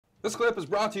This clip is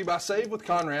brought to you by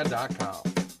SaveWithConrad.com.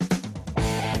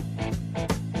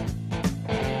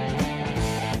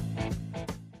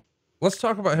 Let's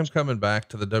talk about him coming back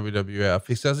to the WWF.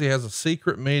 He says he has a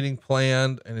secret meeting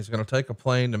planned and he's going to take a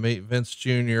plane to meet Vince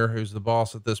Jr., who's the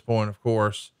boss at this point, of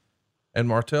course. And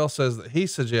Martel says that he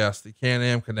suggests the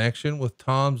Can-Am connection with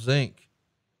Tom Zenk.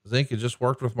 Zenk had just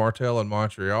worked with Martel in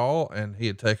Montreal and he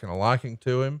had taken a liking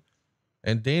to him.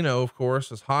 And Dino, of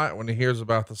course, is hot when he hears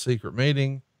about the secret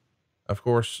meeting. Of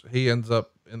course, he ends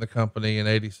up in the company in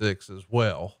 '86 as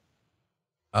well.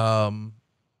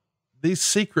 These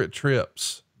secret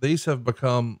trips, these have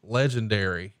become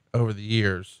legendary over the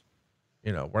years.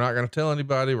 You know, we're not going to tell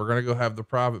anybody. We're going to go have the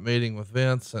private meeting with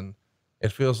Vince. And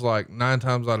it feels like 9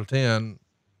 times out of 10,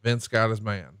 Vince got his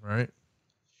man, right?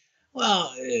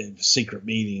 Well, secret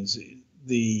meetings,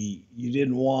 you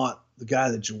didn't want the guy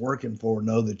that you're working for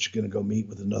know that you're going to go meet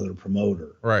with another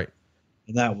promoter. Right.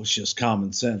 And that was just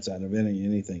common sense out of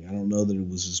anything. I don't know that it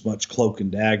was as much cloak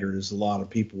and dagger as a lot of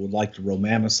people would like to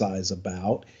romanticize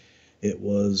about. It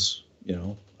was, you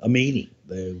know, a meeting.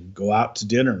 They would go out to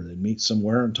dinner, they'd meet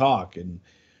somewhere and talk and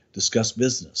discuss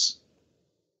business.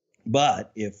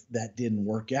 But if that didn't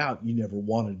work out, you never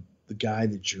wanted the guy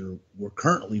that we're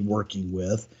currently working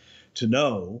with to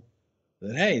know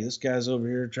that, hey, this guy's over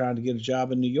here trying to get a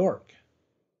job in New York.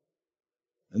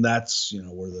 And that's, you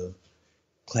know, where the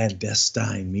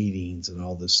clandestine meetings and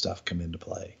all this stuff come into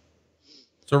play.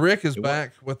 So Rick is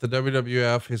back with the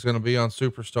WWF. He's going to be on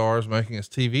Superstars, making his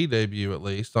TV debut, at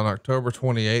least on October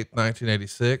 28th,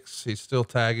 1986. He's still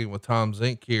tagging with Tom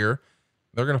Zenk here.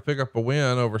 They're going to pick up a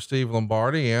win over Steve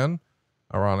Lombardi and,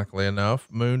 ironically enough,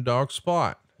 Moondog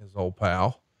Spot, his old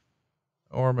pal,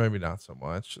 or maybe not so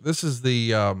much. This is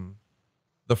the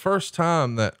first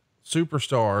time that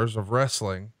Superstars of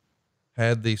Wrestling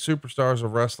had the Superstars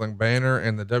of Wrestling banner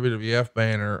and the WWF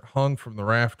banner hung from the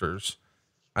rafters.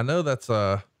 I know that's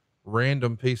a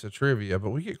random piece of trivia,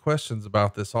 but we get questions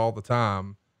about this all the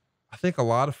time. I think a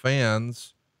lot of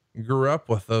fans grew up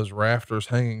with those rafters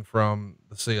hanging from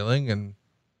the ceiling, and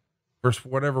for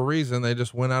whatever reason, they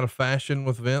just went out of fashion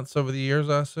with Vince over the years,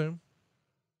 I assume.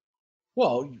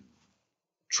 Well,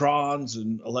 Trons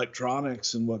and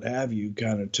electronics and what have you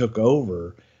kind of took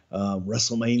over.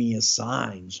 WrestleMania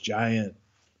signs, giant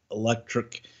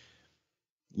electric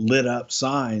lit up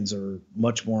signs are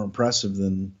much more impressive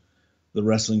than the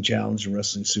Wrestling Challenge and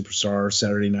Wrestling Superstar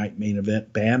Saturday Night Main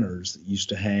Event banners that used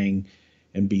to hang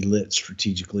and be lit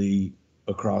strategically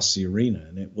across the arena.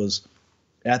 And it was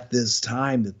at this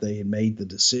time that they had made the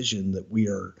decision that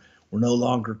we're no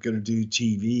longer going to do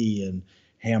TV in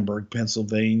Hamburg,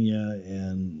 Pennsylvania,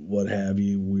 and what have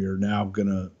you. We are now going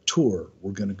to tour.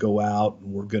 We're going to go out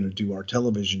and we're going to do our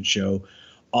television show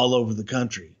all over the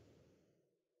country.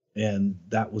 And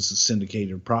that was the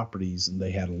syndicated properties, and they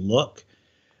had a look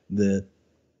that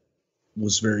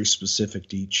was very specific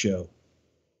to each show.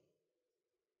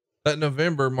 That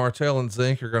November, Martel and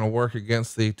Zenk are going to work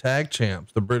against the tag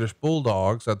champs, the British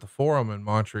Bulldogs, at the Forum in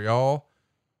Montreal.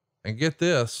 And get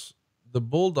this, the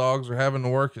Bulldogs are having to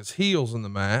work as heels in the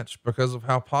match because of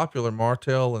how popular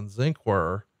Martel and Zenk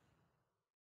were.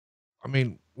 I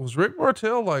mean, was Rick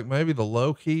Martel like maybe the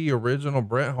low key original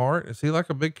Bret Hart? Is he like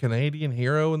a big Canadian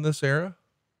hero in this era?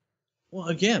 Well,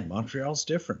 again, Montreal's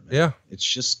different, man. Yeah. It's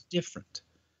just different.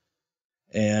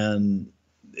 And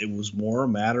it was more a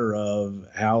matter of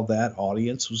how that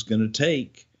audience was going to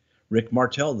take Rick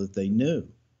Martel that they knew.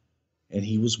 And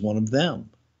he was one of them.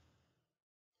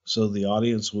 So the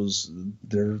audience was,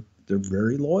 they're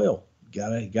very loyal.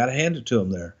 Gotta hand it to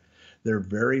them there. They're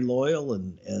very loyal,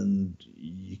 and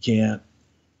you're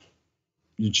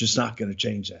just not going to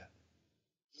change that.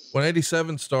 When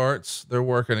 87 starts, they're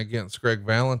working against Greg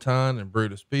Valentine and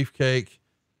Brutus Beefcake.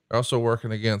 They're also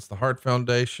working against the Hart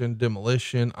Foundation,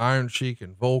 Demolition, Iron Sheik,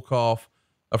 and Volkov.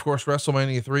 Of course,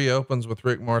 WrestleMania 3 opens with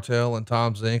Rick Martel and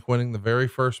Tom Zenk winning the very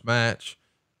first match,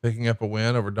 picking up a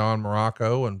win over Don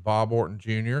Morocco and Bob Orton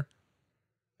Jr.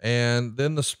 And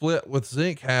then the split with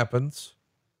Zenk happens.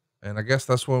 And I guess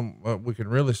that's when we can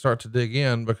really start to dig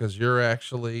in, because you're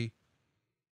actually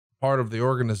part of the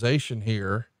organization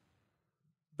here.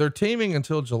 They're teaming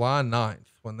until July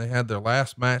 9th when they had their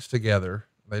last match together.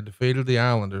 They defeated the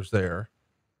Islanders there.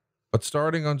 But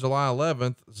starting on July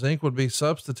 11th, Zenk would be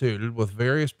substituted with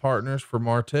various partners for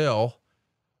Martel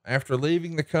after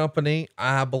leaving the company,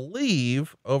 I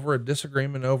believe, over a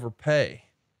disagreement over pay.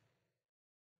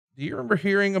 Do you remember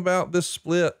hearing about this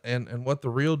split and what the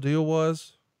real deal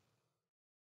was?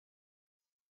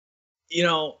 You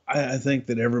know, I think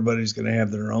that everybody's going to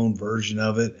have their own version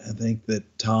of it. I think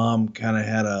that Tom kind of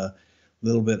had a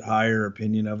little bit higher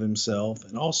opinion of himself.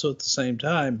 And also at the same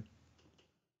time,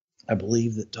 I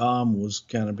believe that Tom was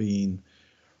kind of being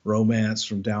romanced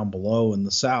from down below in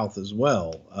the South as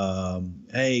well.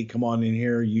 Hey, come on in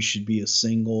here. You should be a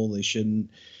single. You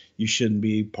shouldn't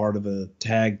be part of a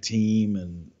tag team.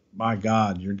 And my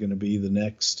God, you're going to be the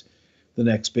next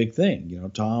big thing. You know,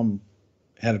 Tom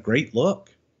had a great look,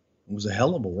 was a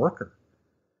hell of a worker,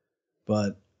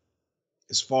 but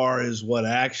as far as what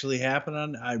actually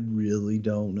happened, I really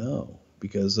don't know,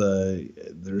 because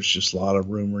there's just a lot of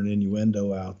rumor and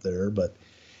innuendo out there, but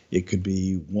it could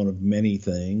be one of many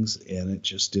things, and it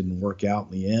just didn't work out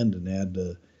in the end and had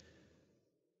to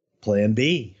plan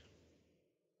B.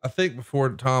 I think before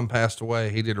Tom passed away,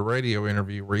 he did a radio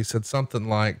interview where he said something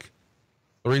like,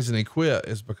 the reason he quit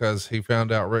is because he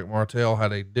found out Rick Martel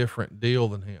had a different deal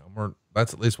than him, or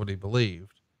that's at least what he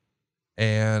believed.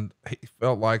 And he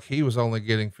felt like he was only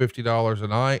getting $50 a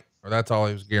night, or that's all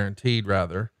he was guaranteed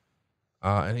rather.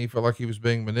 And he felt like he was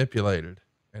being manipulated.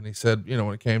 And he said, you know,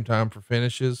 when it came time for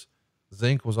finishes,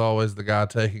 Zenk was always the guy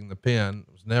taking the pin.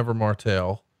 It was never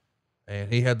Martel.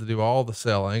 And he had to do all the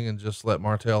selling and just let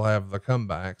Martel have the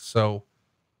comebacks. So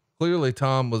clearly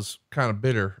Tom was kind of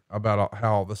bitter about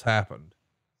how all this happened.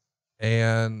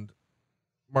 And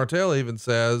Martel even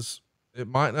says it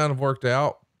might not have worked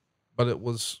out, but it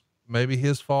was maybe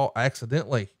his fault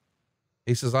accidentally.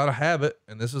 He says, out of habit,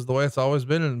 and this is the way it's always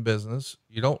been in business,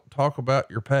 you don't talk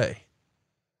about your pay.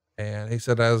 And he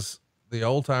said, as the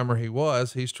old timer he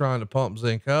was, he's trying to pump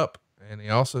Zenk up. And he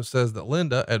also says that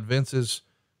Linda, at Vince's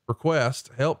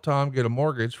request, helped Tom get a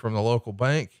mortgage from the local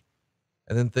bank.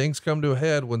 And then things come to a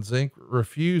head when Zenk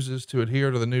refuses to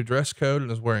adhere to the new dress code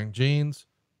and is wearing jeans.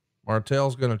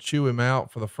 Martel's going to chew him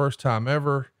out for the first time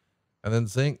ever. And then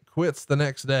Zenk quits the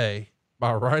next day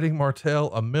by writing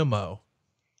Martel a memo.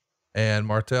 And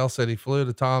Martel said he flew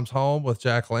to Tom's home with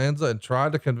Jack Lanza and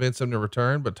tried to convince him to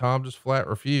return, but Tom just flat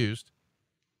refused.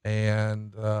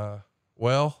 And,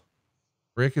 well,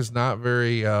 Rick is not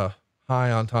very, high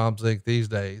on Tom Zenk these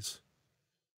days.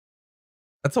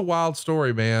 That's a wild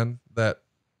story, man, that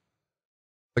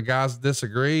the guys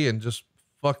disagree and just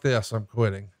fuck this, I'm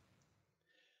quitting.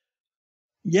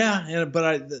 Yeah.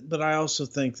 But I also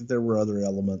think that there were other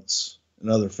elements and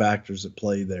other factors at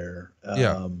play there.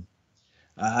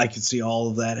 I could see all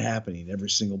of that happening, every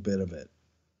single bit of it.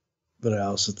 But I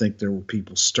also think there were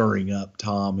people stirring up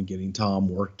Tom and getting Tom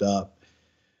worked up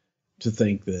to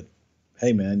think that,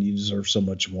 hey man, you deserve so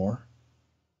much more.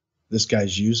 This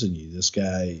guy's using you. This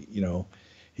guy, you know,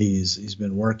 he's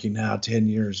been working now 10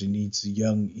 years. He needs a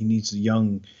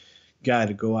young guy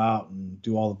to go out and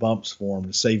do all the bumps for him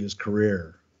to save his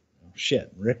career.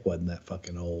 Shit, Rick wasn't that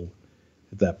fucking old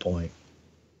at that point.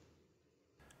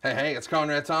 Hey, it's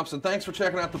Conrad Thompson. Thanks for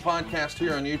checking out the podcast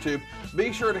here on YouTube.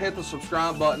 Be sure to hit the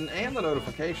subscribe button and the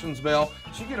notifications bell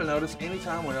so you get a notice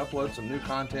anytime we upload some new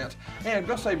content. And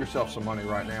go save yourself some money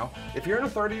right now. If you're in a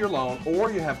 30-year loan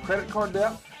or you have credit card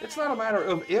debt, it's not a matter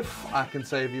of if I can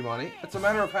save you money. It's a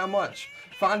matter of how much.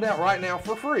 Find out right now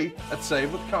for free at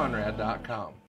SaveWithConrad.com.